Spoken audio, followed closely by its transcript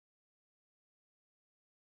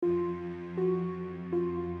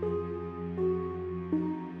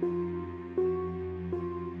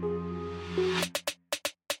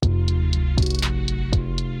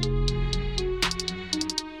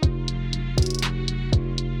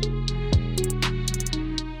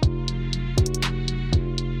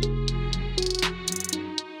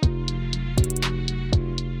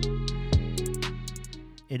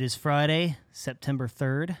It is Friday, September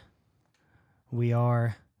 3rd. We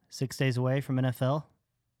are 6 days away from NFL,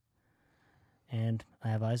 and I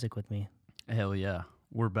have Isaac with me. Hell yeah.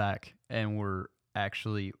 We're back, and we're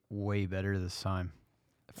actually way better this time.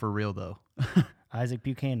 For real, though. Isaac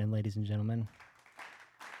Buchanan, ladies and gentlemen.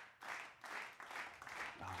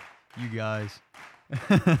 You guys.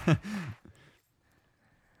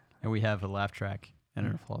 And we have a laugh track and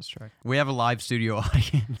an applause track. We have a live studio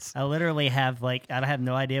audience. I literally have, I have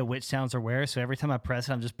no idea which sounds are where, so every time I press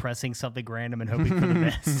it, I'm just pressing something random and hoping for the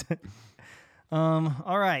best.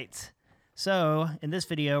 All right. So in this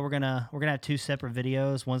video, we're gonna have two separate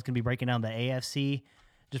videos. One's gonna be breaking down the AFC,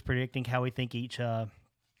 just predicting how we think each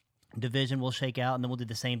division will shake out, and then we'll do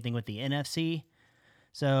the same thing with the NFC.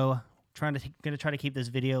 So gonna try to keep this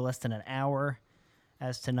video less than an hour,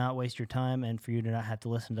 as to not waste your time and for you to not have to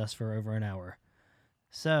listen to us for over an hour.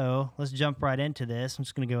 So let's jump right into this. I'm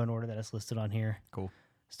just going to go in order that it's listed on here. Cool.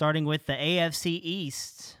 Starting with the AFC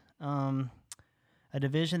East, a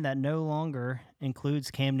division that no longer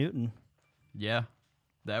includes Cam Newton. Yeah,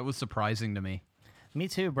 that was surprising to me. Me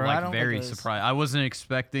too, bro. Very surprised. I wasn't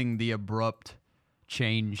expecting the abrupt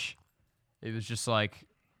change. It was just like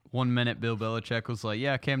 1 minute Bill Belichick was like,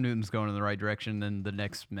 yeah, Cam Newton's going in the right direction. Then the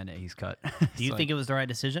next minute he's cut. Do you think it was the right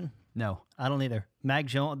decision? No. I don't either. Mac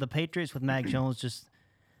Jones, the Patriots with Mac Jones just...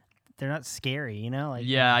 They're not scary, you know?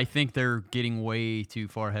 Yeah, I think they're getting way too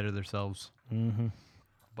far ahead of themselves. Mm-hmm.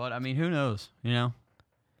 But, I mean, who knows, you know?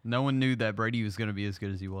 No one knew that Brady was going to be as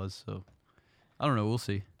good as he was, so I don't know. We'll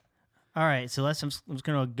see. All right, so I'm just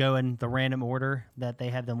going to go in the random order that they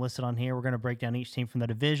have them listed on here. We're going to break down each team from the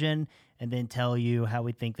division and then tell you how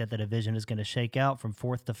we think that the division is going to shake out from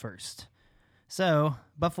fourth to first. So,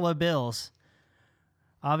 Buffalo Bills.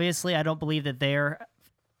 Obviously, I don't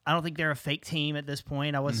think they're a fake team at this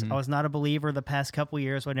point. I was not a believer the past couple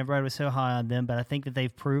years when everybody was so high on them, but I think that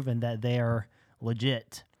they've proven that they are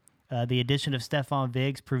legit. The addition of Stephon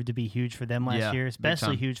Diggs proved to be huge for them last year,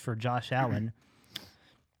 especially huge for Josh Allen.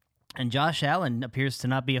 And Josh Allen appears to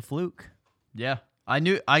not be a fluke. Yeah,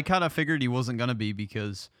 I kind of figured he wasn't going to be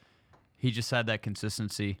because he just had that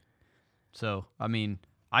consistency. So, I mean,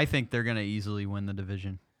 I think they're going to easily win the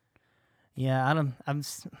division. Yeah,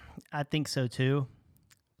 I think so too.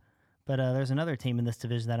 But there's another team in this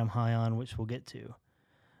division that I'm high on, which we'll get to.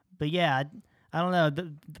 But yeah, I don't know.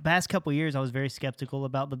 The past couple of years, I was very skeptical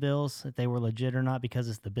about the Bills, if they were legit or not, because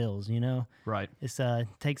it's the Bills, you know? Right. It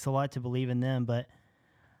takes a lot to believe in them, but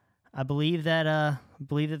I believe that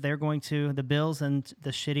they're going to, the Bills and the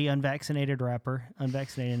shitty unvaccinated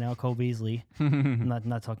now, Cole Beasley. I'm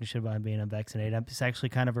not talking shit about him being unvaccinated. It's actually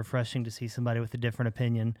kind of refreshing to see somebody with a different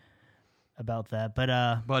opinion about that,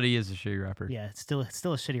 but he is a shitty rapper. Yeah, it's still a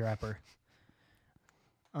shitty rapper.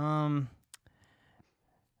 So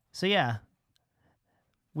yeah,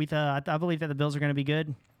 I believe that the Bills are going to be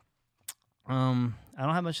good. I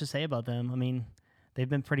don't have much to say about them. I mean, they've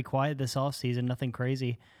been pretty quiet this offseason, nothing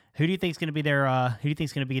crazy. Who do you think is going to be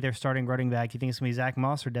their starting running back? Do you think it's going to be Zach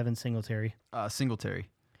Moss or Devin Singletary? Singletary.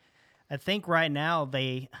 I think right now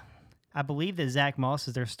I believe that Zach Moss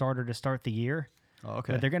is their starter to start the year. Oh,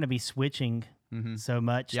 okay. But they're going to be switching so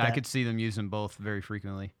much. Yeah, I could see them using both very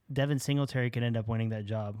frequently. Devin Singletary could end up winning that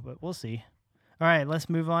job, but we'll see. All right, let's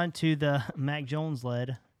move on to the Mac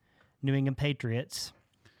Jones-led New England Patriots.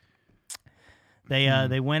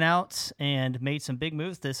 They went out and made some big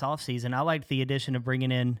moves this offseason. I liked the addition of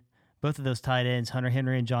bringing in both of those tight ends, Hunter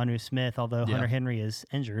Henry and Jonnu Smith, although Hunter Henry is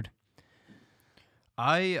injured.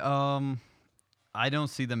 I don't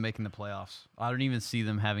see them making the playoffs. I don't even see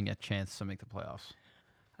them having a chance to make the playoffs.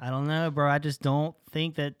 I don't know, bro. I just don't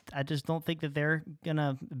think that they're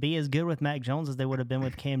gonna be as good with Mac Jones as they would have been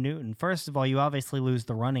with Cam Newton. First of all, you obviously lose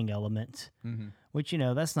the running element, which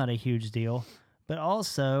that's not a huge deal. But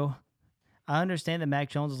also, I understand that Mac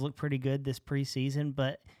Jones has looked pretty good this preseason,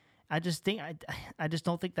 but I just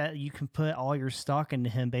don't think that you can put all your stock into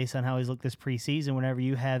him based on how he's looked this preseason. Whenever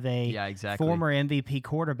you have a former MVP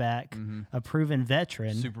quarterback, a proven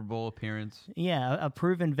veteran, Super Bowl appearance, a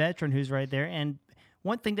proven veteran who's right there. And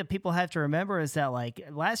one thing that people have to remember is that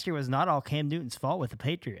last year was not all Cam Newton's fault with the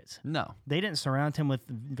Patriots. No, they didn't surround him with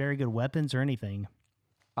very good weapons or anything.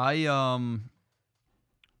 I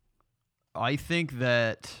think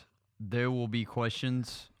that there will be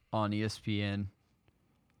questions on ESPN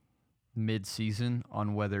mid-season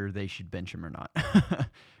on whether they should bench him or not.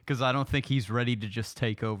 Because I don't think he's ready to just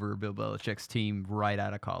take over Bill Belichick's team right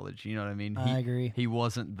out of college. You know what I mean? I agree. He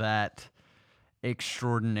wasn't that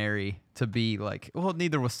extraordinary to be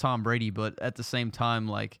neither was Tom Brady, but at the same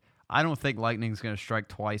time, I don't think lightning's going to strike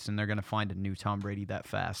twice and they're going to find a new Tom Brady that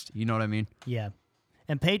fast. You know what I mean? Yeah.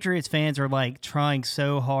 And Patriots fans are like trying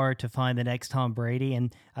so hard to find the next Tom Brady,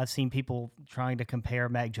 and I've seen people trying to compare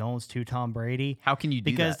Mac Jones to Tom Brady. How can you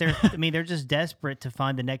do Because that? they're just desperate to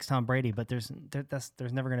find the next Tom Brady, but there's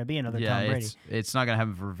never going to be another Tom Brady. It's not going to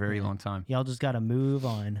happen for a very long time. Y'all just got to move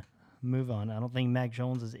on. Move on. I don't think Mac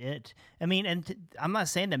Jones is it. I mean, I'm not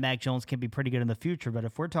saying that Mac Jones can be pretty good in the future, but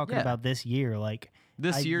if we're talking about this year, like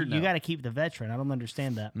This year, you got to keep the veteran. I don't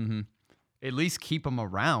understand that. Mm-hmm. At least keep him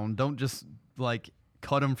around. Don't just like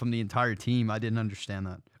cut him from the entire team. I didn't understand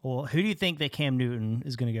that. Well, who do you think that Cam Newton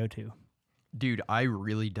is going to go to? Dude, I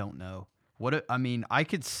really don't know. I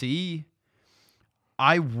could see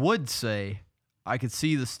the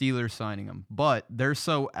Steelers signing him, but they're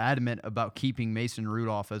so adamant about keeping Mason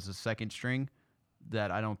Rudolph as a second string that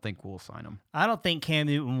I don't think we'll sign him. I don't think Cam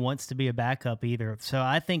Newton wants to be a backup either. So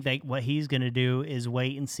I think that what he's going to do is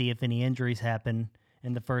wait and see if any injuries happen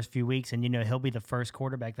in the first few weeks. And, he'll be the first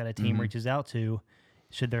quarterback that a team reaches out to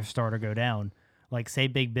should their starter go down. Like, say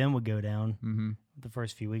Big Ben would go down the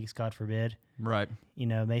first few weeks, God forbid. Right.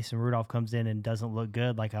 Mason Rudolph comes in and doesn't look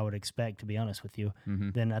good like I would expect, to be honest with you.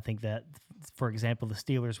 Then I think that, for example, the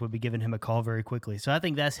Steelers would be giving him a call very quickly. So I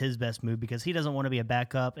think that's his best move because he doesn't want to be a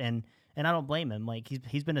backup, and I don't blame him. Like,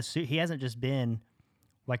 he hasn't just been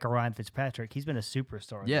like a Ryan Fitzpatrick. He's been a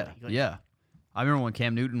superstar. Yeah, yeah. I remember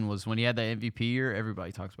when he had that MVP year,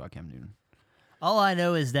 everybody talks about Cam Newton. All I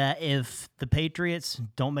know is that if the Patriots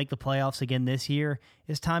don't make the playoffs again this year,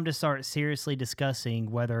 it's time to start seriously discussing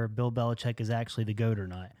whether Bill Belichick is actually the GOAT or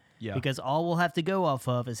not. Yeah. Because all we'll have to go off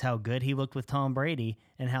of is how good he looked with Tom Brady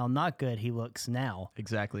and how not good he looks now.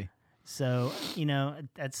 Exactly. So,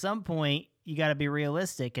 at some point, you got to be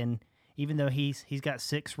realistic. And even though he's got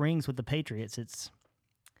 6 rings with the Patriots,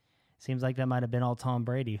 seems like that might have been all Tom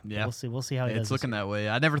Brady. Yeah. We'll see how he does. It's looking that way.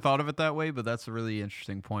 I never thought of it that way, but that's a really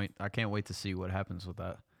interesting point. I can't wait to see what happens with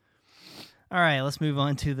that. All right, let's move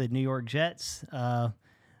on to the New York Jets.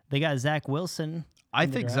 They got Zach Wilson. I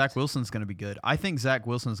think Zach Wilson's going to be good. I think Zach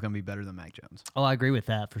Wilson's going to be better than Mac Jones. Oh, I agree with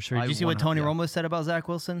that for sure. Did you see what Tony 100%, Romo said about Zach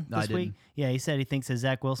Wilson this week? Didn't. Yeah, he said he thinks that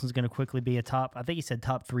Zach Wilson's going to quickly be I think he said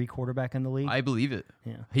top 3 quarterback in the league. I believe it.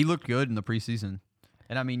 Yeah. He looked good in the preseason.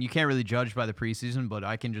 And I mean, you can't really judge by the preseason, but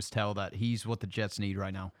I can just tell that he's what the Jets need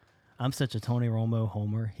right now. I'm such a Tony Romo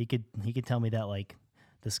homer. He could tell me that like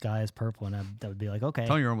the sky is purple, and that would be like, okay,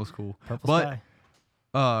 Tony Romo's cool. purple But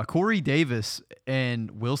sky. Corey Davis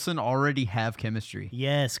and Wilson already have chemistry.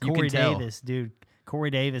 Yes, You Corey can tell. Davis, dude. Corey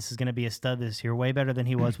Davis is going to be a stud this year, way better than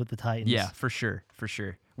he was with the Titans. Yeah, for sure.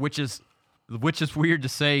 Which is weird to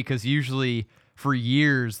say because usually for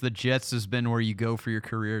years the Jets has been where you go for your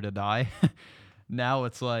career to die. Now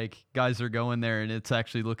it's like guys are going there and it's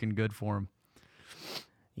actually looking good for them.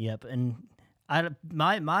 Yep, and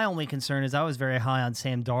my only concern is I was very high on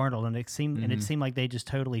Sam Darnold, and it seemed like they just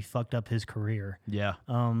totally fucked up his career. Yeah.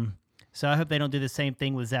 So I hope they don't do the same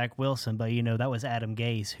thing with Zach Wilson. But that was Adam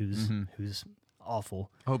Gase, who's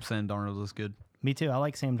awful. I hope Sam Darnold is good. Me too. I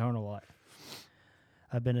like Sam Darnold a lot.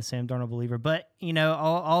 I've been a Sam Darnold believer. But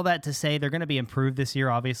all that to say, they're going to be improved this year.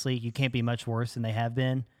 Obviously, you can't be much worse than they have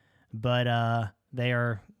been. But they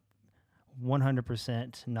are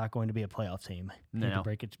 100% not going to be a playoff team. No.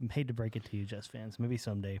 Hate to break it to you, Jets fans. Maybe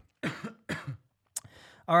someday.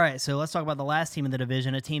 All right, so let's talk about the last team in the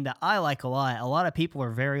division, a team that I like a lot. A lot of people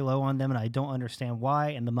are very low on them, and I don't understand why,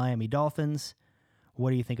 and the Miami Dolphins. What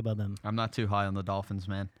do you think about them? I'm not too high on the Dolphins,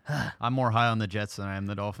 man. I'm more high on the Jets than I am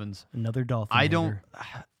the Dolphins. Another Dolphin. I don't...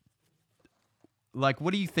 Like,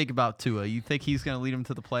 what do you think about Tua? You think he's going to lead them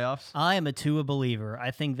to the playoffs? I am a Tua believer.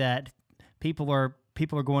 I think that people are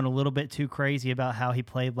going a little bit too crazy about how he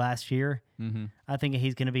played last year. Mm-hmm. I think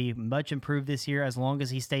he's going to be much improved this year as long as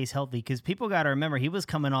he stays healthy. Because people got to remember he was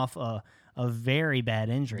coming off a very bad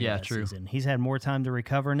injury last season. He's had more time to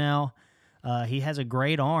recover now. He has a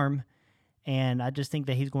great arm, and I just think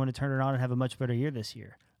that he's going to turn it on and have a much better year this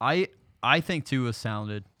year. I think Tua's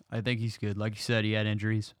sounded. I think he's good. Like you said, he had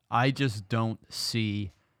injuries. I just don't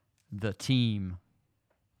see the team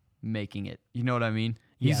making it. You know what I mean?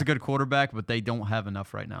 He's a good quarterback, but they don't have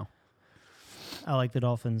enough right now. I like the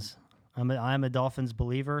Dolphins. I'm a Dolphins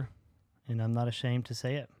believer, and I'm not ashamed to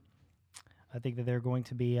say it. I think that they're going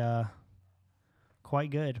to be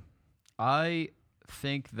quite good. I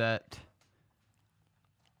think that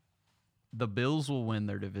the Bills will win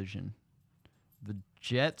their division. The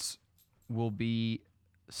Jets will be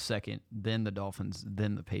second, then the Dolphins,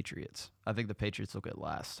 then the Patriots. I think the Patriots will get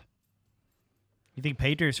last. You think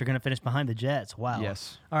Patriots are going to finish behind the Jets? Wow.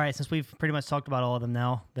 Yes. All right, since we've pretty much talked about all of them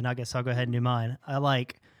now, then I guess I'll go ahead and do mine. I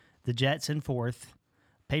like the Jets in 4th,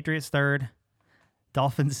 Patriots 3rd,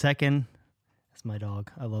 Dolphins 2nd. That's my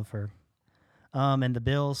dog. I love her. And the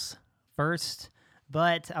Bills 1st,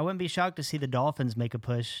 But I wouldn't be shocked to see the Dolphins make a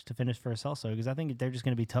push to finish first also, because I think they're just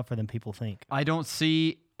going to be tougher than people think. I don't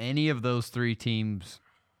see any of those three teams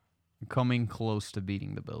coming close to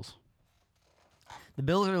beating the Bills. The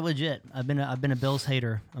Bills are legit. I've been a Bills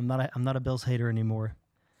hater. I'm not a Bills hater anymore.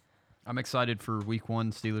 I'm excited for Week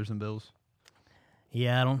 1, Steelers and Bills.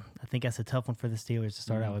 Yeah, I think that's a tough one for the Steelers to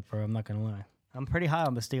start out with, bro. I'm not going to lie. I'm pretty high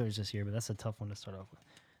on the Steelers this year, but that's a tough one to start off with.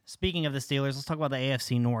 Speaking of the Steelers, let's talk about the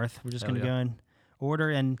AFC North. We're just going to go in order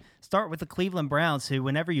and start with the Cleveland Browns, who,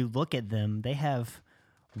 whenever you look at them, they have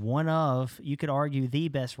one of, you could argue, the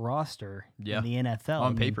best roster in the NFL.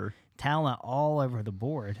 On paper. Talent all over the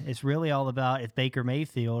board. It's really all about if Baker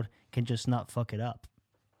Mayfield can just not fuck it up.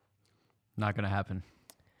 Not going to happen.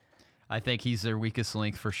 I think he's their weakest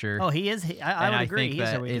link for sure. Oh, he is. I would agree. I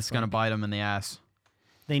think that it's going to bite him in the ass.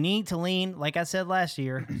 They need to lean, like I said last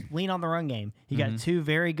year, lean on the run game. You got two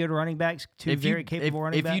very good running backs, very capable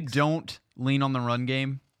running backs. If you don't lean on the run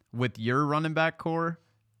game with your running back core,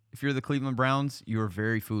 if you're the Cleveland Browns, you are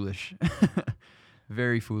very foolish.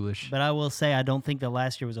 Very foolish. But I will say, I don't think that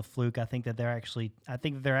last year was a fluke. I think that they're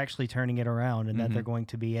actually turning it around, and that they're going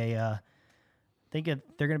to be they're going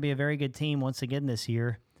to be a very good team once again this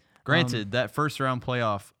year. Granted, that first round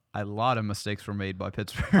playoff, a lot of mistakes were made by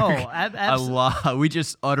Pittsburgh. Oh, a lot. We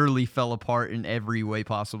just utterly fell apart in every way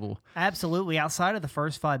possible. Absolutely. Outside of the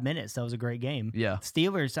first 5 minutes, that was a great game. Yeah.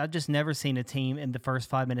 Steelers, I've just never seen a team in the first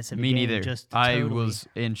 5 minutes of a game. Me neither. Just I was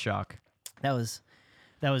in shock. That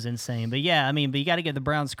was insane. But yeah, but you got to give the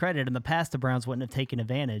Browns credit. In the past, the Browns wouldn't have taken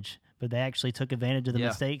advantage, but they actually took advantage of the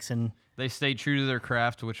mistakes, and they stayed true to their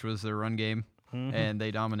craft, which was their run game, and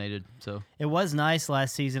they dominated. So it was nice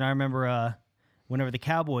last season. I remember whenever the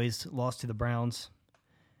Cowboys lost to the Browns,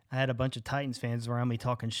 I had a bunch of Titans fans around me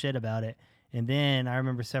talking shit about it. And then I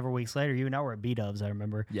remember several weeks later, you and I were at B-Dubs, I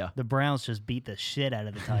remember. Yeah. The Browns just beat the shit out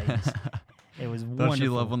of the Titans. It was wonderful. Don't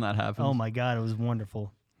you love when that happens? Oh, my God, it was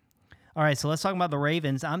wonderful. All right, so let's talk about the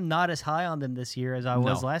Ravens. I'm not as high on them this year as I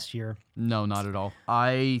was last year. No, not at all.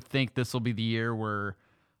 I think this will be the year where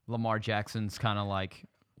Lamar Jackson's kind of like,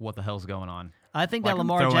 what the hell's going on? I think that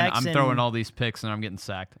Jackson... I'm throwing all these picks and I'm getting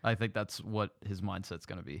sacked. I think that's what his mindset's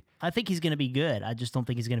going to be. I think he's going to be good. I just don't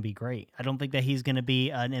think he's going to be great. I don't think that he's going to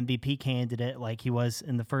be an MVP candidate like he was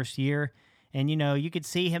in the first year. And, you could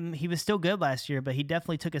see him. He was still good last year, but he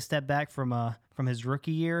definitely took a step back from his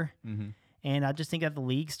rookie year. Mm-hmm. And I just think that the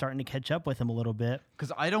league's starting to catch up with him a little bit.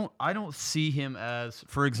 Because I don't see him as,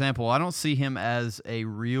 for example, I don't see him as a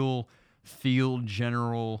real field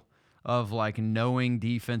general of like knowing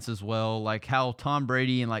defense as well, like how Tom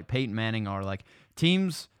Brady and like Peyton Manning are. Like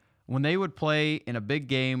teams, when they would play in a big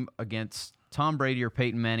game against Tom Brady or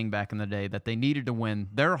Peyton Manning back in the day that they needed to win,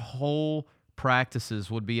 their whole practices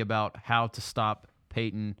would be about how to stop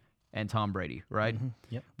Peyton and Tom Brady, right? Mm-hmm.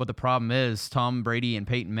 Yep. But the problem is Tom Brady and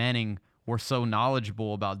Peyton Manning were so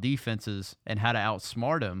knowledgeable about defenses and how to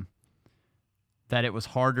outsmart them that it was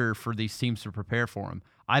harder for these teams to prepare for him.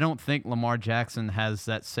 I don't think Lamar Jackson has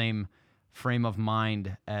that same frame of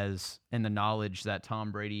mind as in the knowledge that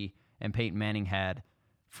Tom Brady and Peyton Manning had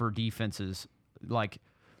for defenses. Like,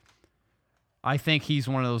 I think he's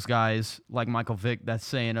one of those guys like Michael Vick that's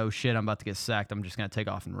saying, oh shit, I'm about to get sacked. I'm just going to take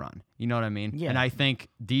off and run. You know what I mean? Yeah. And I think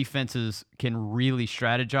defenses can really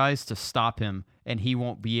strategize to stop him, and he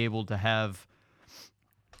won't be able to have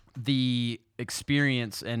the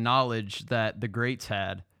experience and knowledge that the greats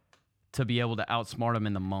had to be able to outsmart him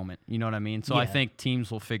in the moment. You know what I mean? So I think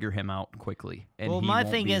teams will figure him out quickly. And well, my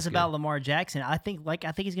thing is about Lamar Jackson. I think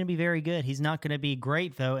he's going to be very good. He's not going to be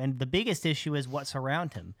great though, and the biggest issue is what's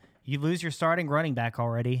around him. You lose your starting running back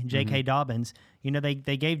already, J.K. Dobbins.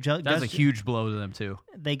 They gave that's a huge blow to them too.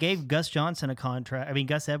 They gave Gus Johnson a contract. I mean,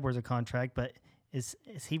 Gus Edwards a contract, but is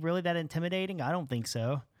he really that intimidating? I don't think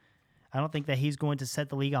so. I don't think that he's going to set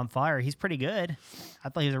the league on fire. He's pretty good. I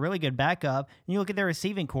thought he was a really good backup. And you look at their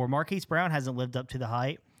receiving core. Marquise Brown hasn't lived up to the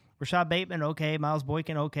hype. Rashad Bateman, okay. Miles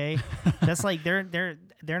Boykin, okay. That's like they're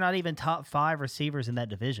not even top 5 receivers in that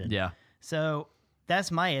division. Yeah. So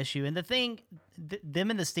that's my issue. And the thing,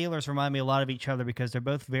 them and the Steelers remind me a lot of each other because they're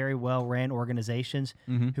both very well-ran organizations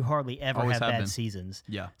who hardly ever have bad seasons.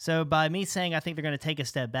 Yeah. So by me saying I think they're going to take a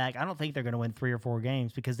step back, I don't think they're going to win 3 or 4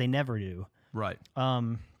 games because they never do. Right.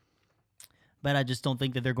 But I just don't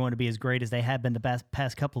think that they're going to be as great as they have been the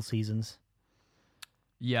past couple seasons.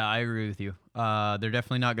 Yeah, I agree with you. They're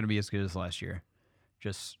definitely not going to be as good as last year,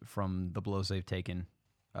 just from the blows they've taken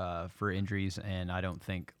for injuries, and I don't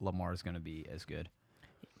think Lamar is going to be as good.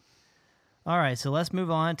 All right, so let's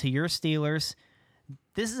move on to your Steelers.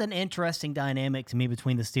 This is an interesting dynamic to me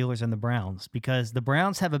between the Steelers and the Browns because the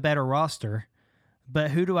Browns have a better roster,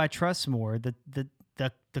 but who do I trust more? The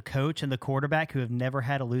the coach and the quarterback who have never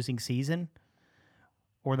had a losing season,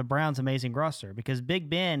 or the Browns' amazing roster, because Big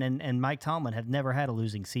Ben and Mike Tomlin have never had a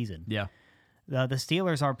losing season. Yeah. The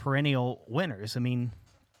Steelers are perennial winners. I mean,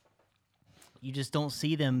 you just don't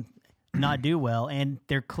see them not do well, and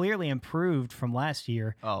they're clearly improved from last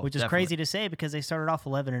year, which is crazy to say because they started off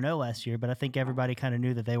 11-0 last year, but I think everybody kind of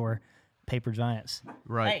knew that they were paper giants.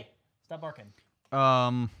 Right. Hey, stop barking.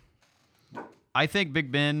 I think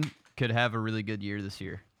Big Ben could have a really good year this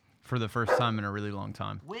year for the first time in a really long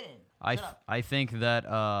time. Win. I think that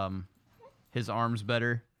his arm's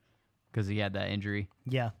better because he had that injury.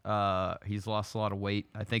 Yeah. He's lost a lot of weight.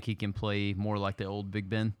 I think he can play more like the old Big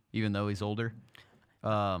Ben, even though he's older.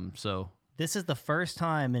 So this is the first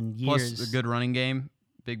time in years. Plus a good running game.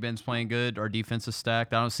 Big Ben's playing good. Our defense is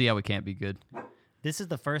stacked. I don't see how we can't be good. This is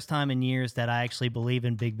the first time in years that I actually believe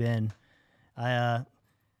in Big Ben.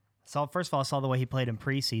 First of all, I saw the way he played in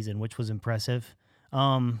preseason, which was impressive.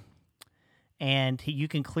 And you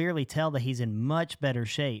can clearly tell that he's in much better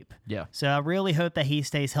shape. Yeah. So I really hope that he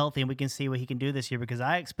stays healthy and we can see what he can do this year, because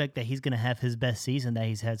I expect that he's going to have his best season that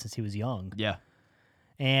he's had since he was young. Yeah.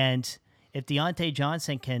 And if Deontay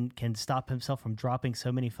Johnson can stop himself from dropping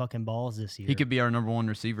so many fucking balls this year, he could be our number one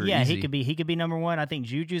receiver. Yeah, easy. he could be number one. I think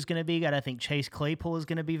Juju's going to be good. I think Chase Claypool is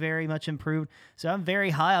going to be very much improved. So I'm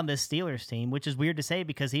very high on this Steelers team, which is weird to say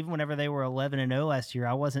because even whenever they were 11-0 last year,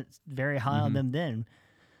 I wasn't very high on them then.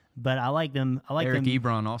 But I like them. Eric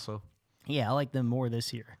Ebron also. Yeah, I like them more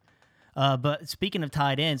this year. But speaking of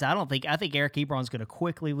tight ends, I think Eric Ebron's going to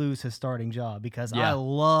quickly lose his starting job because I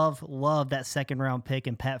love that second round pick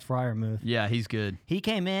and Pat Freiermuth. Yeah, he's good. He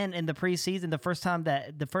came in the preseason the first time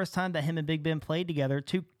that him and Big Ben played together,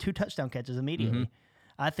 two touchdown catches immediately.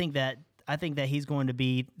 I think that he's going to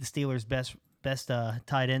be the Steelers' best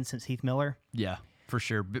tight end since Heath Miller. Yeah. For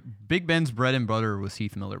sure. Big Ben's bread and butter was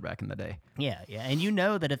Heath Miller back in the day. Yeah. And you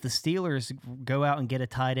know that if the Steelers go out and get a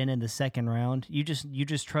tight end in the second round, you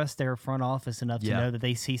just trust their front office enough to know that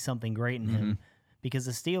they see something great in him. Because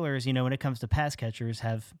the Steelers, when it comes to pass catchers,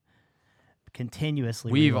 have continuously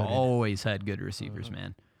We've reloaded. always had good receivers,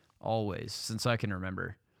 man. Always, since I can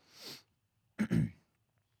remember. All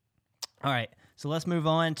right. So let's move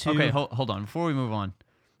on to... Okay, hold on. Before we move on,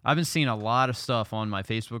 I've been seeing a lot of stuff on my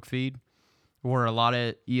Facebook feed where a lot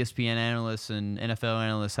of ESPN analysts and NFL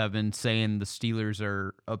analysts have been saying the Steelers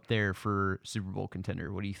are up there for Super Bowl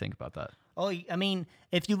contender. What do you think about that? Oh, I mean,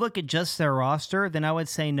 if you look at just their roster, then I would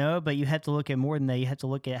say no, but you have to look at more than that. You have to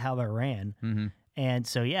look at how they're ran. And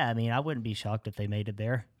so, yeah, I mean, I wouldn't be shocked if they made it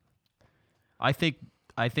there. I think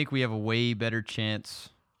we have a way better chance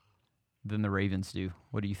than the Ravens do.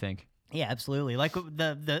 What do you think? Yeah, absolutely. Like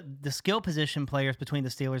the skill position players between the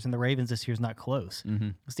Steelers and the Ravens this year is not close.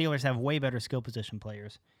 The Steelers have way better skill position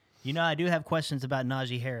players. I do have questions about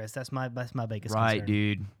Najee Harris. That's my biggest concern. Right,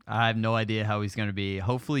 dude. I have no idea how he's going to be.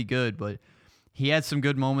 Hopefully good, but he had some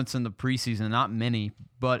good moments in the preseason. Not many,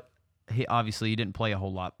 but he didn't play a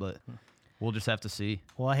whole lot, but we'll just have to see.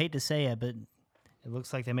 Well, I hate to say it, but it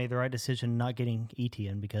looks like they made the right decision not getting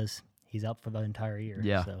Etienne because he's out for the entire year.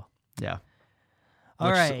 Yeah. So. Yeah.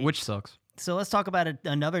 All right. Which sucks. So let's talk about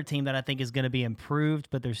another team that I think is going to be improved,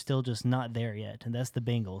 but they're still just not there yet, and that's the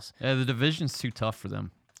Bengals. Yeah, the division's too tough for them.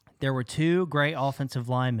 There were two great offensive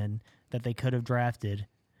linemen that they could have drafted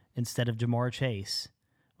instead of Jamar Chase,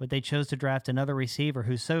 but they chose to draft another receiver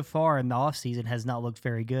who so far in the offseason has not looked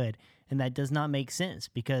very good, and that does not make sense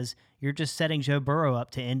because you're just setting Joe Burrow up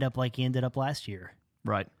to end up like he ended up last year.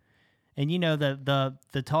 Right. And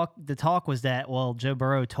the talk was that, well, Joe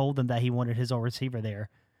Burrow told them that he wanted his old receiver there.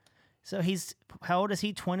 So how old is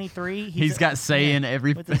he? 23. He's got say in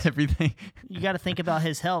everything. You got to think about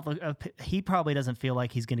his health. He probably doesn't feel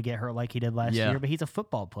like he's going to get hurt like he did last year, but he's a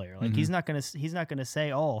football player. Like he's not going to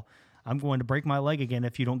say, "Oh, I'm going to break my leg again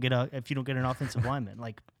if you don't get an offensive lineman."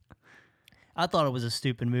 Like, I thought it was a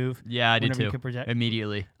stupid move. Yeah, I did too.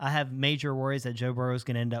 Immediately. I have major worries that Joe Burrow is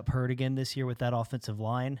going to end up hurt again this year with that offensive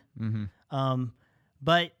line.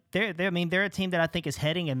 But they're a team that I think is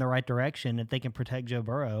heading in the right direction if they can protect Joe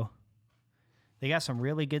Burrow. They got some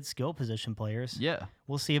really good skill position players. Yeah.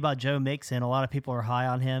 We'll see about Joe Mixon. A lot of people are high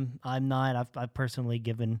on him. I'm not. I've personally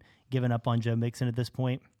given up on Joe Mixon at this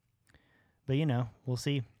point. But, we'll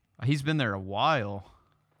see. He's been there a while.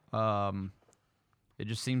 It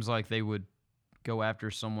just seems like they would go after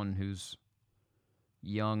someone who's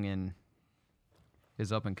young and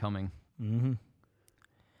is up and coming.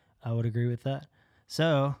 I would agree with that.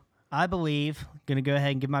 So, I believe, going to go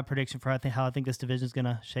ahead and give my prediction for how I think this division is going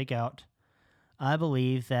to shake out. I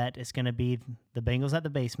believe that it's going to be the Bengals at the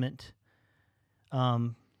basement,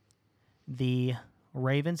 the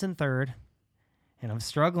Ravens in third, And I'm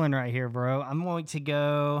struggling right here, bro. I'm going to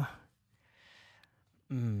go.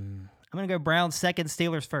 I'm going to go Browns second,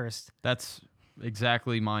 Steelers first. That's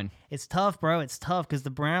exactly mine. It's tough, bro. It's tough because the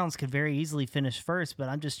Browns could very easily finish first, but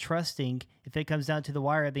I'm just trusting if it comes down to the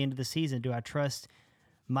wire at the end of the season, do I trust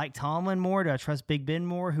Mike Tomlin more? Do I trust Big Ben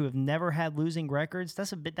more, who have never had losing records?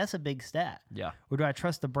 That's a big stat. Yeah. Or do I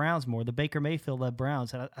trust the Browns more, the Baker Mayfield-led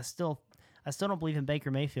Browns? And I still don't believe in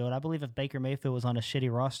Baker Mayfield. I believe if Baker Mayfield was on a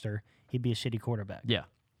shitty roster, he'd be a shitty quarterback. Yeah,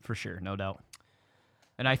 for sure, no doubt.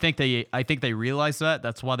 And I think they realize that.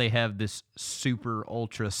 That's why they have this super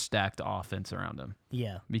ultra stacked offense around them.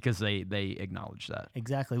 Yeah, because they acknowledge that.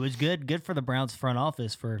 Exactly. It was good for the Browns front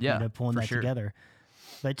office for pulling that together.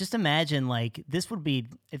 But just imagine, like, this would be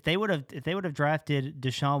if they would have drafted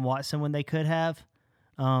Deshaun Watson when they could have.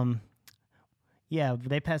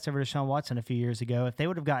 They passed over Deshaun Watson a few years ago. If they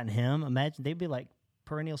would have gotten him, imagine they'd be like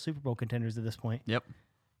perennial Super Bowl contenders at this point. Yep,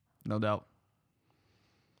 no doubt.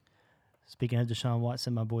 Speaking of Deshaun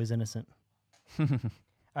Watson, my boy's innocent. All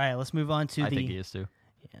right, let's move on to I think he is too.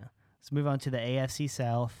 Yeah, let's move on to the AFC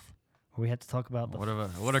South, where we have to talk about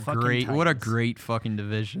what a great fucking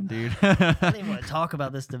division, dude. I don't even want to talk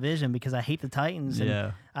about this division because I hate the Titans. And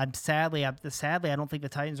yeah, I don't think the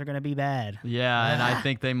Titans are going to be bad. Yeah, and I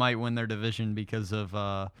think they might win their division because of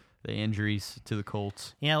the injuries to the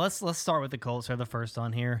Colts. Yeah, let's start with the Colts. They're the first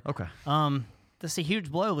on here. Okay. That's a huge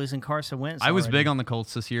blow losing Carson Wentz. I was big on the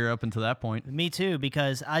Colts this year up until that point. Me too,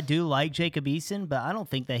 because I do like Jacob Eason, but I don't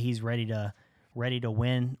think that he's ready to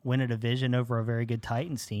win a division over a very good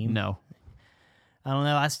Titans team. No. I don't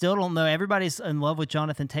know. I still don't know. Everybody's in love with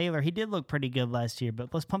Jonathan Taylor. He did look pretty good last year,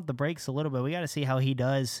 but let's pump the brakes a little bit. We got to see how he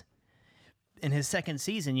does in his second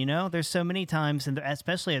season, you know? There's so many times,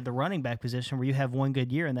 especially at the running back position, where you have one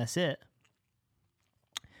good year and that's it.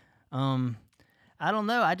 I don't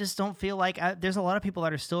know. I just don't feel like there's a lot of people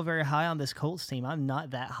that are still very high on this Colts team. I'm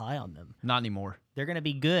not that high on them. Not anymore. They're going to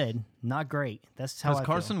be good, not great. That's how I feel. Because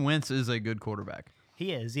Carson Wentz is a good quarterback.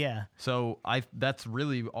 He is, yeah. So that's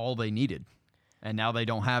really all they needed. And now they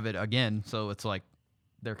don't have it again, so it's like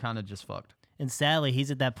they're kind of just fucked. And sadly,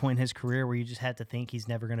 he's at that point in his career where you just have to think he's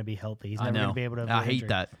never going to be healthy. He's never going to be able to. I hate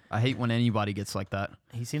that. I hate when anybody gets like that.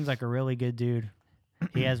 He seems like a really good dude.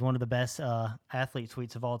 He has one of the best athlete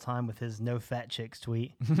tweets of all time with his "No Fat Chicks"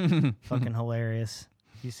 tweet. Fucking hilarious.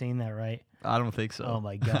 You seen that, right? I don't think so. Oh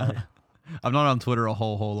my god. I'm not on Twitter a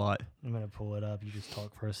whole lot. I'm gonna pull it up. You just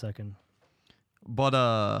talk for a second. But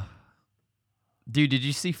dude, did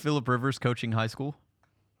you see Phillip Rivers coaching high school?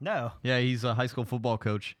 No. Yeah, he's a high school football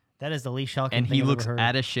coach. That is the least shocking and thing he I've looks ever heard.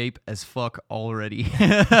 out of shape as fuck already.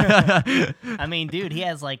 I mean, dude, he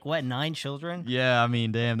has 9 children? Yeah, I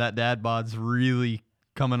mean, damn, that dad bod's really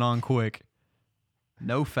coming on quick.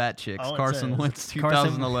 No Fat Chicks. Carson Wentz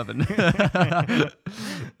 2011.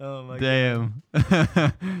 Oh my damn.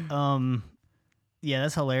 God. Yeah,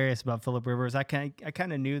 that's hilarious about Phillip Rivers. I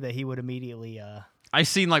kind of knew that he would immediately I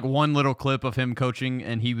seen one little clip of him coaching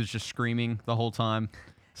and he was just screaming the whole time.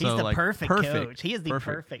 He's so, the perfect coach. He is the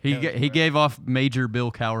perfect coach. He gave off major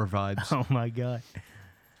Bill Cowher vibes. Oh my god.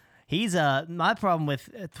 He's my problem with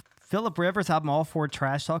Phillip Rivers. I'm all for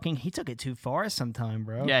trash talking. He took it too far sometime,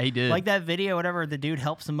 bro. Yeah, he did. Like that video, whatever. The dude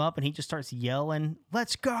helps him up and he just starts yelling,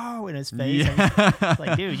 "Let's go!" in his face. Yeah. It's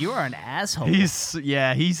like, dude, you are an asshole.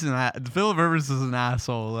 Phillip Rivers is an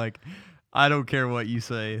asshole. I don't care what you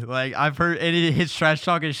say. I've heard, and his trash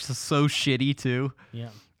talk is just so shitty too. Yeah.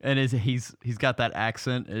 And he's got that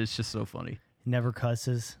accent. And it's just so funny. Never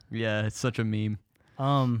cusses. Yeah, it's such a meme.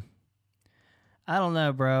 I don't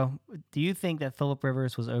know, bro. Do you think that Phillip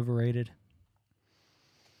Rivers was overrated?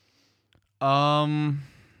 No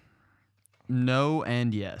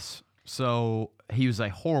and yes. So he was a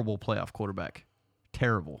horrible playoff quarterback.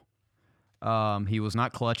 Terrible. He was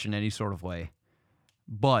not clutch in any sort of way.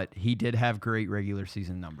 But he did have great regular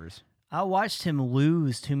season numbers. I watched him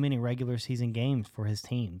lose too many regular season games for his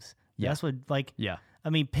teams. Yeah. That's what, yeah. I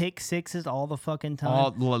mean, pick sixes all the fucking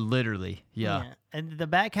time. Literally, yeah. And the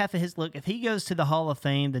back half of his look, if he goes to the Hall of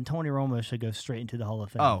Fame, then Tony Romo should go straight into the Hall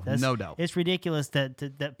of Fame. Oh, no doubt. It's ridiculous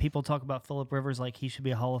that people talk about Phillip Rivers like he should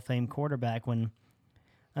be a Hall of Fame quarterback when,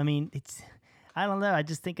 I mean, I don't know. I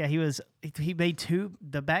just think that he made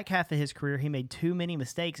the back half of his career, he made too many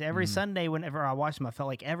mistakes. Every Sunday, whenever I watched him, I felt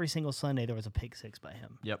like every single Sunday there was a pick six by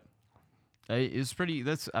him. Yep. It's pretty,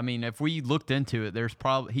 if we looked into it,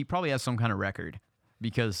 he probably has some kind of record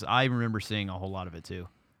because I remember seeing a whole lot of it too.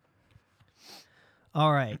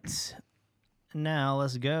 All right. Now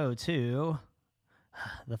let's go to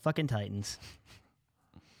the fucking Titans.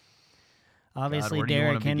 Obviously,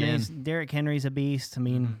 Derrick Henry's a beast. I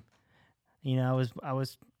mean, I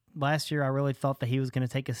was last year I really thought that he was going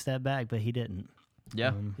to take a step back, but he didn't.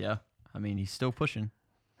 Yeah, yeah. I mean, he's still pushing.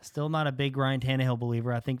 Still not a big Ryan Tannehill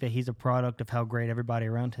believer. I think that he's a product of how great everybody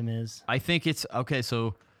around him is. I think it's okay.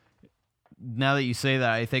 So now that you say that,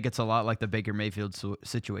 I think it's a lot like the Baker Mayfield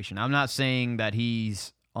situation. I'm not saying that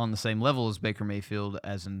he's on the same level as Baker Mayfield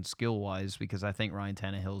as in skill wise, because I think Ryan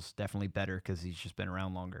Tannehill's definitely better because he's just been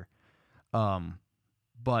around longer.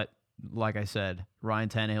 But like I said, Ryan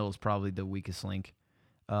Tannehill is probably the weakest link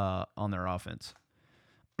on their offense.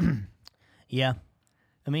 Yeah.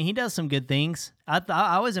 I mean, he does some good things.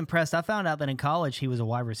 I was impressed. I found out that in college he was a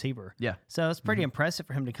wide receiver. Yeah. So it's pretty impressive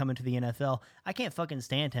for him to come into the NFL. I can't fucking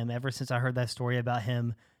stand him ever since I heard that story about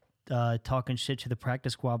him talking shit to the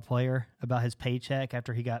practice squad player about his paycheck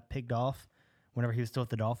after he got picked off whenever he was still with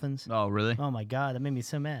the Dolphins. Oh, really? Oh, my God. That made me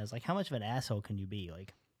so mad. It's like, how much of an asshole can you be?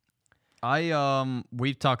 Like,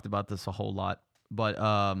 we've talked about this a whole lot, but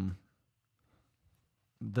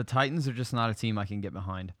the Titans are just not a team I can get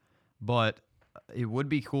behind. But it would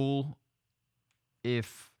be cool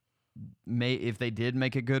if they did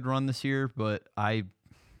make a good run this year, but I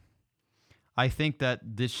think that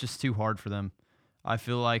this is just too hard for them. I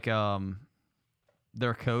feel like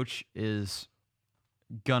their coach is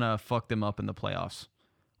gonna fuck them up in the playoffs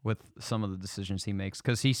with some of the decisions he makes,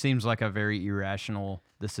 because he seems like a very irrational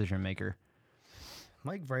decision maker.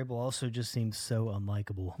 Mike Vrabel also just seems so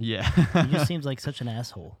unlikable. Yeah. He just seems like such an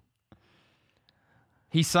asshole.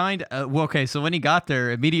 He signed, okay, so when he got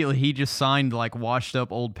there, immediately he just signed like washed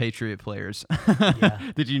up old Patriot players.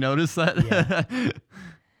 Yeah. Did you notice that? Yeah.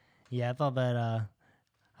 Yeah, I thought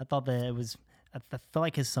that it was, I feel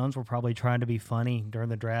like his sons were probably trying to be funny during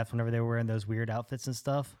the draft whenever they were wearing those weird outfits and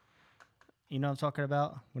stuff. You know what I'm talking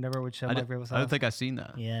about? Whenever it would show Mike Vrabel's I don't think I've seen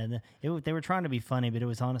that. Yeah, they were trying to be funny, but it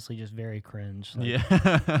was honestly just very cringe. Like,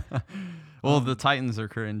 yeah. Well, the Titans are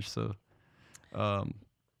cringe, so.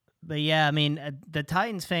 But yeah, I mean, the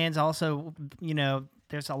Titans fans also, you know,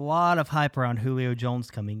 there's a lot of hype around Julio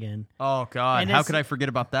Jones coming in. Oh God, how could I forget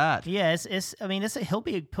about that? Yeah, he'll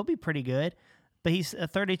be pretty good, but he's a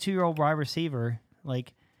 32-year-old wide receiver.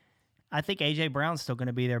 Like, I think AJ Brown's still going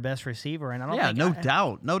to be their best receiver, and I don't. Yeah, think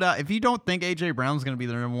no doubt. If you don't think AJ Brown's going to be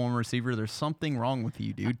the number one receiver, there's something wrong with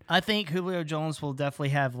you, dude. I think Julio Jones will definitely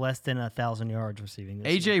have less than 1,000 yards receiving.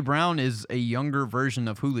 This year. AJ Brown is a younger version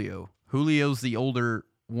of Julio. Julio's the older,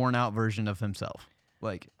 worn out version of himself.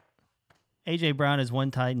 Like, AJ Brown is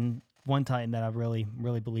one Titan that I really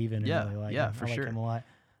believe in. And yeah, really like. yeah, I for like sure. him a lot.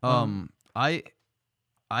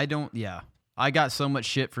 I don't. Yeah, I got so much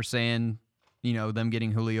shit for saying, you know, them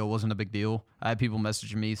getting Julio wasn't a big deal. I had people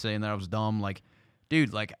messaging me saying that I was dumb. Like,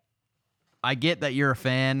 dude, like, I get that you're a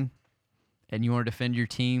fan and you want to defend your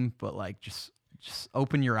team, but like, just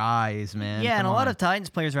open your eyes, man. Yeah, Come and a on. lot of Titans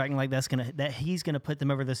players are acting like that he's gonna put them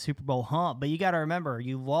over the Super Bowl hump. But you got to remember,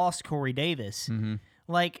 you lost Corey Davis. Mm-hmm.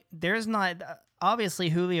 Like, there's not obviously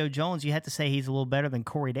Julio Jones. You have to say he's a little better than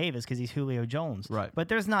Corey Davis because he's Julio Jones. Right. But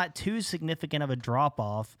there's not too significant of a drop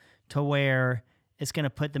off to where it's going to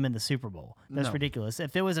put them in the Super Bowl. That's No. ridiculous.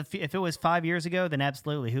 If it was 5 years ago, then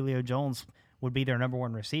absolutely Julio Jones would be their number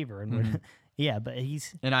one receiver. And would, yeah, but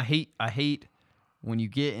he's And I hate when you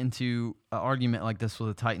get into an argument like this with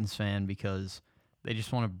a Titans fan, because they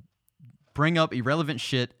just want to bring up irrelevant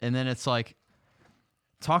shit, and then it's like,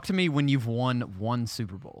 talk to me when you've won one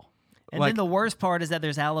Super Bowl. And Like, then the worst part is that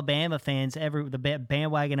there's Alabama fans,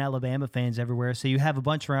 bandwagon Alabama fans everywhere. So you have a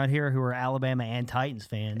bunch around here who are Alabama and Titans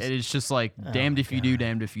fans. it's just like, damned if you do,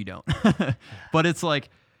 damned if you don't. But it's like,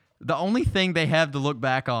 the only thing they have to look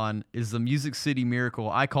back on is the Music City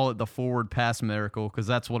Miracle. I call it the forward pass miracle, because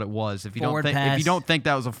that's what it was. If you don't think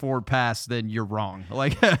that was a forward pass, then you're wrong.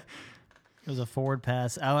 Like, It was a forward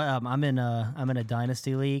pass. I'm in a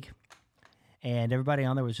dynasty league, and everybody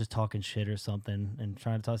on there was just talking shit or something and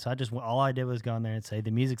trying to talk. So all I did was go on there and say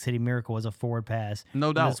the Music City Miracle was a forward pass. No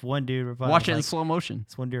And doubt. This one dude replied, watch it in like, slow motion.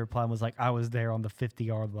 This one dude replied and was like, "I was there on the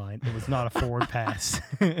 50-yard line. It was not a forward pass."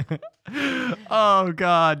 Oh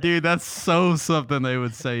God, dude, that's so something they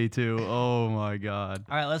would say too. Oh my God.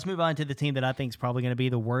 All right, let's move on to the team that I think is probably going to be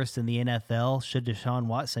the worst in the NFL should Deshaun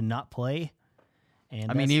Watson not play. And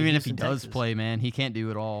I mean, that's the even if he Houston does Texans. play, man, he can't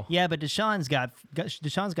do it all. Yeah, but Deshaun's got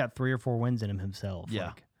 3 or 4 wins in him himself.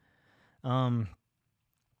 Yeah.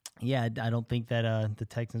 Yeah, I don't think that the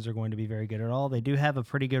Texans are going to be very good at all. They do have a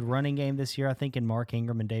pretty good running game this year, I think, in Mark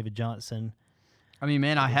Ingram and David Johnson. I mean,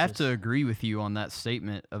 man, I It's have just- to agree with you on that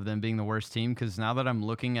statement of them being the worst team, because now that I'm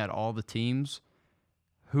looking at all the teams,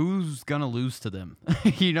 who's going to lose to them?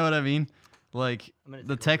 You know what I mean? Like, I'm gonna take a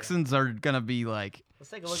the look at- Texans are going to be, like, Let's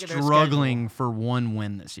take a look at their struggling for one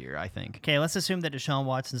win this year, I think. Okay, let's assume that Deshaun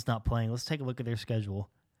Watson's not playing. Let's take a look at their schedule.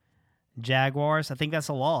 Jaguars, I think that's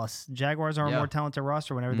a loss. Jaguars are a Yeah. more talented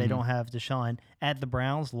roster whenever they don't have Deshaun. At the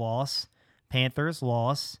Browns, loss. Panthers,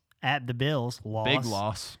 loss. At the Bills, loss. Big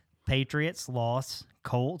loss. Patriots, loss.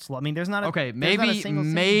 Colts. I mean, there's not a Okay, there's not a single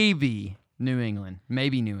team. maybe New England.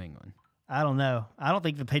 Maybe New England. I don't know. I don't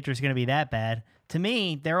think the Patriots are going to be that bad. To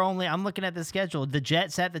me, I'm looking at the schedule. The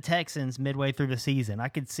Jets at the Texans midway through the season. I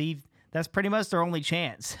could see that's pretty much their only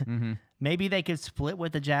chance. Mm-hmm. Maybe they could split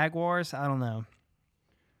with the Jaguars. I don't know.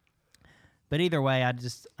 But either way, I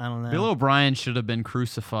don't know. Bill O'Brien should have been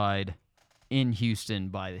crucified in Houston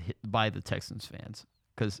by the Texans fans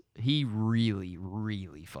because he really,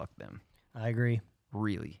 really fucked them. I agree.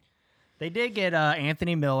 Really. They did get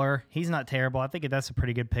Anthony Miller. He's not terrible. I think that's a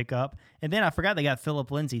pretty good pickup. And then I forgot they got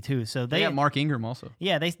Phillip Lindsay too. So They got Mark Ingram also.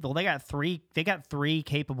 Yeah, they got three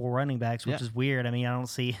capable running backs, which is weird. I mean, I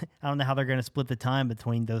don't know how they're going to split the time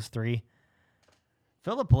between those three.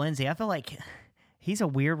 Phillip Lindsay, I feel like he's had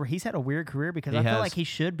a weird career because I feel like he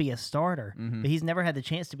should be a starter, but he's never had the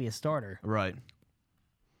chance to be a starter. Right.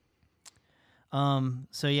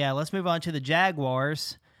 So yeah, let's move on to the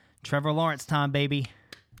Jaguars. Trevor Lawrence time, baby.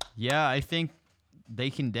 Yeah, I think they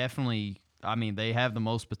can definitely. I mean, they have the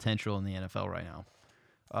most potential in the NFL right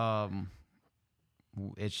now.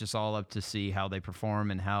 It's just all up to see how they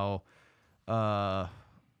perform and how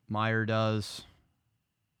Meyer does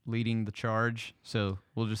leading the charge. So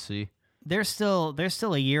we'll just see. They're still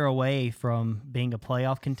a year away from being a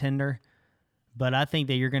playoff contender, but I think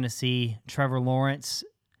that you're going to see Trevor Lawrence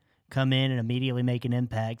come in and immediately make an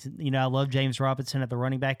impact. You know, I love James Robinson at the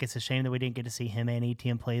running back. It's a shame that we didn't get to see him and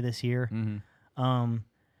Etienne play this year. Mm-hmm.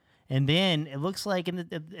 And then it looks like in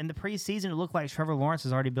the preseason, it looked like Trevor Lawrence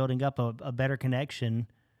is already building up a better connection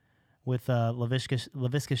with Laviska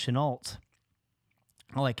Shenault.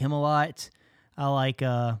 I like him a lot. I like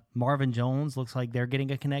Marvin Jones. Looks like they're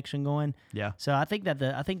getting a connection going. Yeah. So I think that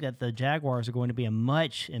the Jaguars are going to be a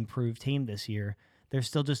much improved team this year. They're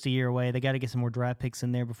still just a year away. They got to get some more draft picks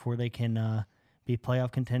in there before they can be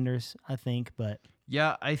playoff contenders, I think. But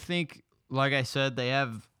yeah, I think, like I said, they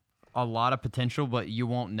have a lot of potential, but you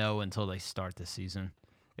won't know until they start the season.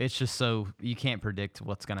 It's just so you can't predict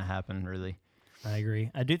what's going to happen, really. I agree.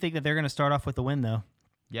 I do think that they're going to start off with a win, though.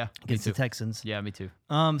 Yeah, against the Texans. Yeah, me too.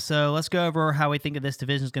 So let's go over how we think that this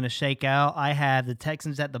division is going to shake out. I have the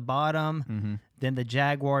Texans at the bottom, then the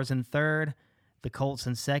Jaguars in third, the Colts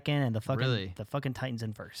in second, and the fucking Titans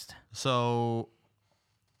in first. So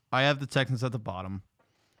I have the Texans at the bottom,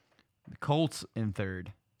 the Colts in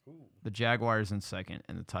third, the Jaguars in second,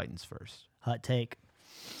 and the Titans first. Hot take.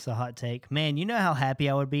 It's a hot take. Man, you know how happy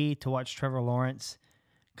I would be to watch Trevor Lawrence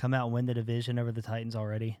come out and win the division over the Titans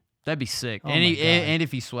already? That'd be sick. Oh And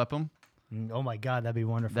if he swept them, oh my God, that'd be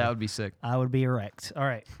wonderful. that would be sick. I would be erect. All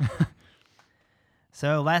right.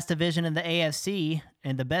 So last division in the AFC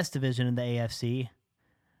and the best division in the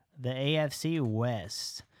AFC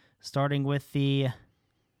West, starting with the,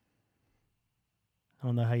 I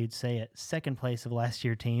don't know how you'd say it, second place of last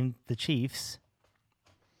year's team, the Chiefs.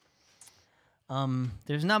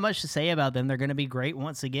 There's not much to say about them. They're going to be great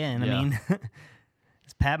once again. Yeah. I mean,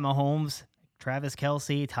 it's Pat Mahomes, Travis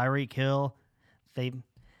Kelce, Tyreek Hill.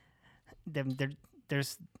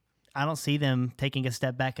 There's I don't see them taking a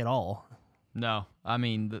step back at all. No, I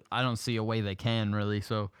mean, I don't see a way they can, really.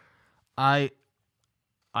 So I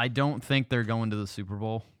don't think they're going to the Super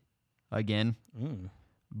Bowl again,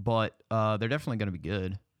 but they're definitely going to be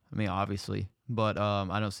good. I mean, obviously, but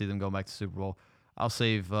I don't see them going back to the Super Bowl. I'll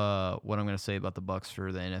save what I'm going to say about the Bucs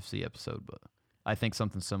for the NFC episode, but I think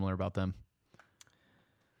something similar about them.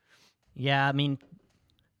 Yeah, I mean,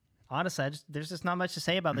 honestly, there's just not much to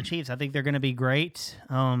say about the Chiefs. I think they're going to be great.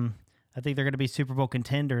 I think they're going to be Super Bowl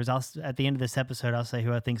contenders. At the end of this episode, I'll say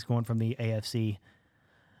who I think's going from the AFC.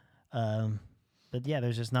 But yeah,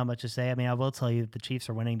 there's just not much to say. I mean, I will tell you that the Chiefs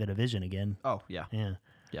are winning the division again. Oh, yeah.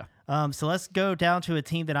 Yeah. So let's go down to a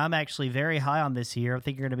team that I'm actually very high on this year. I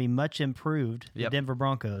think you're going to be much improved. The Denver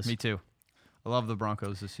Broncos. Me too. I love the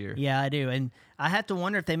Broncos this year. Yeah, I do. And I have to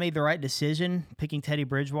wonder if they made the right decision picking Teddy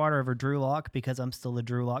Bridgewater over Drew Lock, because I'm still a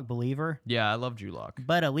Drew Lock believer. Yeah, I love Drew Lock.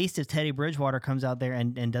 But at least if Teddy Bridgewater comes out there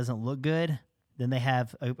and doesn't look good, then they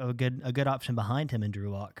have a good option behind him in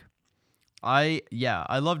Drew Lock. I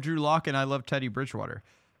love Drew Lock and I love Teddy Bridgewater.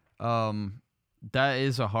 That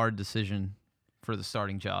is a hard decision for the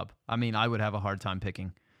starting job. I mean, I would have a hard time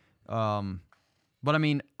picking. But, I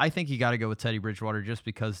mean, I think you got to go with Teddy Bridgewater just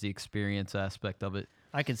because the experience aspect of it.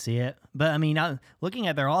 I could see it. But, I mean, looking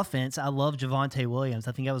at their offense, I love Javonte Williams.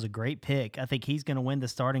 I think that was a great pick. I think he's going to win the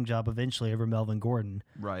starting job eventually over Melvin Gordon.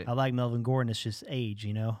 Right. I like Melvin Gordon. It's just age,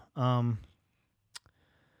 you know. I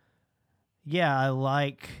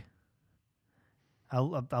I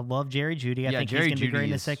love Jerry Jeudy. I Yeah, think Jerry he's going to be great Jeudy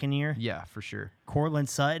in his is- second year. Yeah, for sure. Cortland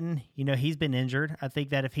Sutton, he's been injured. I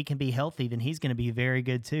think that if he can be healthy, then he's going to be very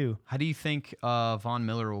good too. How do you think Von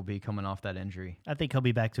Miller will be coming off that injury? I think he'll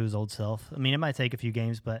be back to his old self. I mean, it might take a few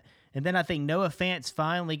games, and then I think Noah Fant's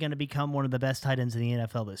finally going to become one of the best tight ends in the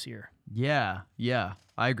NFL this year. Yeah,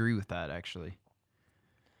 I agree with that actually.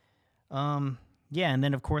 Yeah, and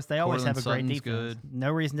then of course they always Cortland have a great Sutton's defense. good.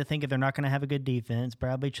 No reason to think that they're not going to have a good defense.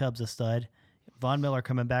 Bradley Chubb's a stud. Von Miller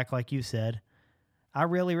coming back, like you said. I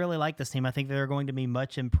really, really like this team. I think they're going to be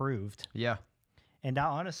much improved. Yeah, And I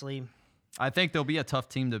honestly, I think they'll be a tough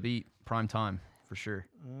team to beat prime time for sure.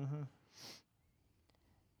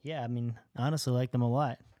 yeah, I mean, I honestly like them a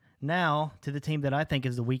lot. Now to the team that I think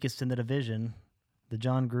is the weakest in the division, the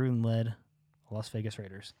John Gruden-led Las Vegas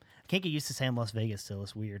Raiders. I can't get used to saying Las Vegas still.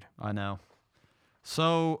 It's weird. I know.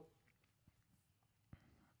 So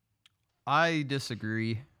I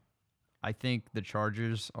disagree. I think the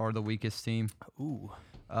Chargers are the weakest team. Ooh.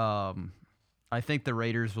 I think the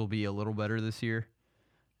Raiders will be a little better this year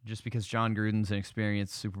just because John Gruden's an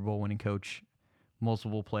experienced Super Bowl winning coach,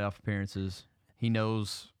 multiple playoff appearances. He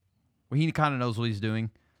kind of knows what he's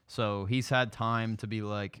doing. So he's had time to be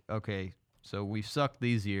like, okay, so we've sucked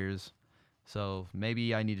these years, so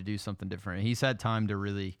maybe I need to do something different. He's had time to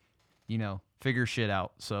really, figure shit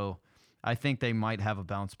out. So I think they might have a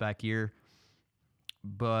bounce back year,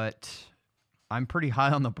 but I'm pretty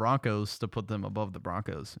high on the Broncos to put them above the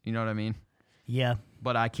Broncos. You know what I mean? Yeah.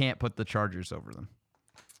 But I can't put the Chargers over them.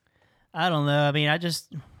 I don't know. I mean, I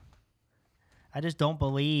just don't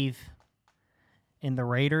believe in the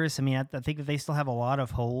Raiders. I mean, I think that they still have a lot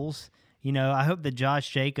of holes. I hope that Josh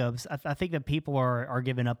Jacobs, I think that people are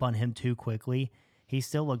giving up on him too quickly. He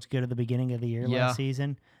still looked good at the beginning of the year last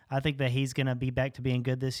season. I think that he's going to be back to being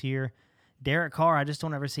good this year. Derek Carr, I just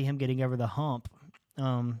don't ever see him getting over the hump.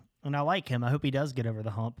 And I like him. I hope he does get over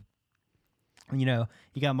the hump. You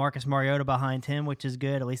got Marcus Mariota behind him, which is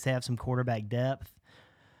good. At least they have some quarterback depth.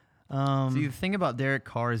 See, the thing about Derek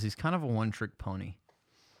Carr is he's kind of a one-trick pony.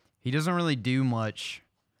 He doesn't really do much.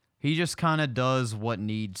 He just kind of does what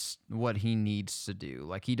he needs to do.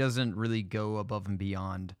 Like, he doesn't really go above and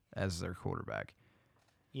beyond as their quarterback.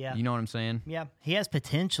 Yeah. You know what I'm saying? Yeah. He has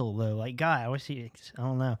potential, though. Like, God, I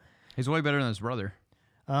don't know. He's way better than his brother.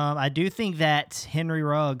 I do think that Henry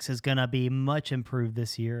Ruggs is going to be much improved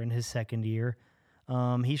this year in his second year.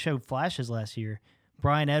 He showed flashes last year.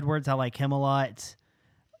 Brian Edwards, I like him a lot.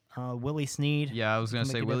 Willie Snead. Yeah, I was going to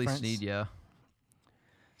Make say a Willie difference. Snead, yeah.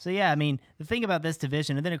 So, yeah, I mean, the thing about this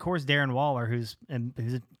division, and then, of course, Darren Waller, who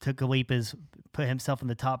took a leap, put himself in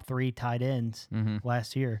the top 3 tight ends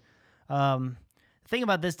last year. The thing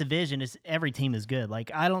about this division is every team is good. Like,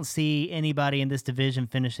 I don't see anybody in this division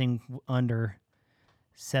finishing under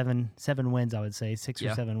seven wins, I would say, 6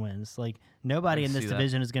 or 7 wins. Like, nobody I in this see that.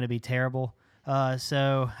 division is going to be terrible.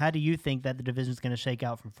 So how do you think that the division is going to shake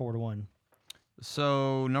out from 4-1?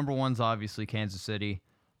 So, number 1's obviously Kansas City.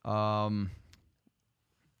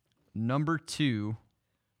 Number 2,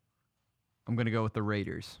 I'm going to go with the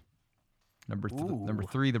Raiders. Number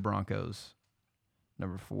 3, the Broncos.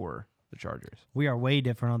 Number 4, the Chargers. We are way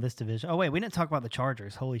different on this division. Oh, wait, we didn't talk about the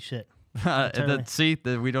Chargers. Holy shit. Totally. See,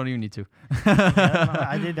 we don't even need to.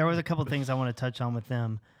 I did. There was a couple things I want to touch on with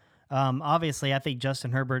them. Obviously, I think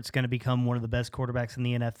Justin Herbert's going to become one of the best quarterbacks in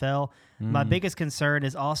the NFL. My biggest concern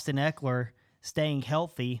is Austin Eckler staying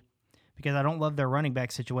healthy because I don't love their running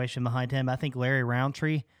back situation behind him. I think Larry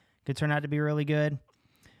Roundtree could turn out to be really good.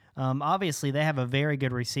 Obviously, they have a very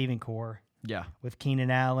good receiving core Yeah. with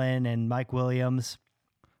Keenan Allen and Mike Williams.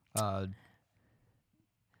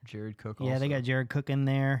 Jared Cook Yeah, also. they got Jared Cook in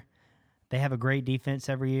there. They have a great defense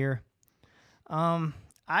every year. I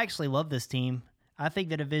actually love this team. I think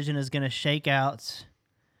the division is going to shake out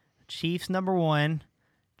Chiefs number 1,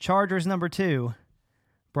 Chargers number 2,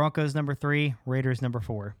 Broncos number 3, Raiders number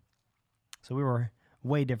 4. So we were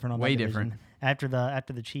way different on that Way division. different. After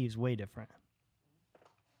the Chiefs, way different.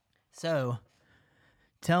 So,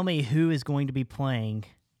 tell me who is going to be playing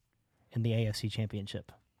in the AFC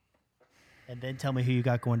Championship. And then tell me who you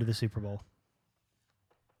got going to the Super Bowl.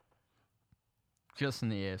 Just in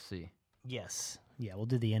the AFC. Yes. Yeah, we'll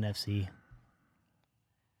do the NFC.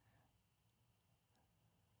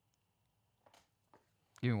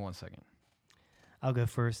 Give me 1 second. I'll go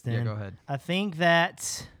first then. Yeah, go ahead. I think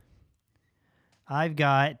that I've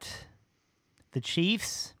got the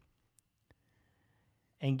Chiefs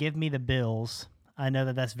and give me the Bills. I know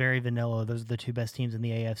that that's very vanilla. Those are the 2 best teams in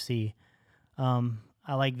the AFC.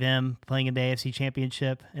 I like them playing in the AFC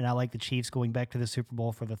Championship, and I like the Chiefs going back to the Super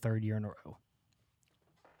Bowl for the 3rd year in a row.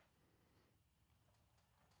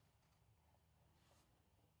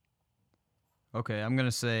 Okay, I'm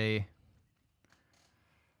gonna say.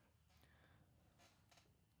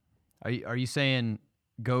 Are you saying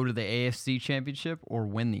go to the AFC Championship or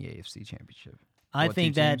win the AFC Championship? I What,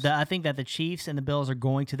 think two that teams? I think that the Chiefs and the Bills are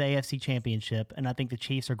going to the AFC Championship, and I think the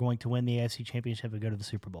Chiefs are going to win the AFC Championship and go to the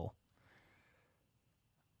Super Bowl.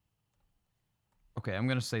 Okay, I'm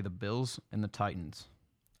gonna say the Bills and the Titans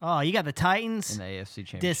Oh, you got the in Titans? the AFC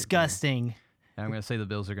Championship. game. Disgusting. And I'm gonna say the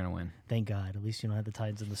Bills are gonna win. Thank God. At least you don't have the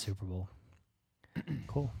Titans in the Super Bowl.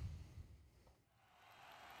 Cool.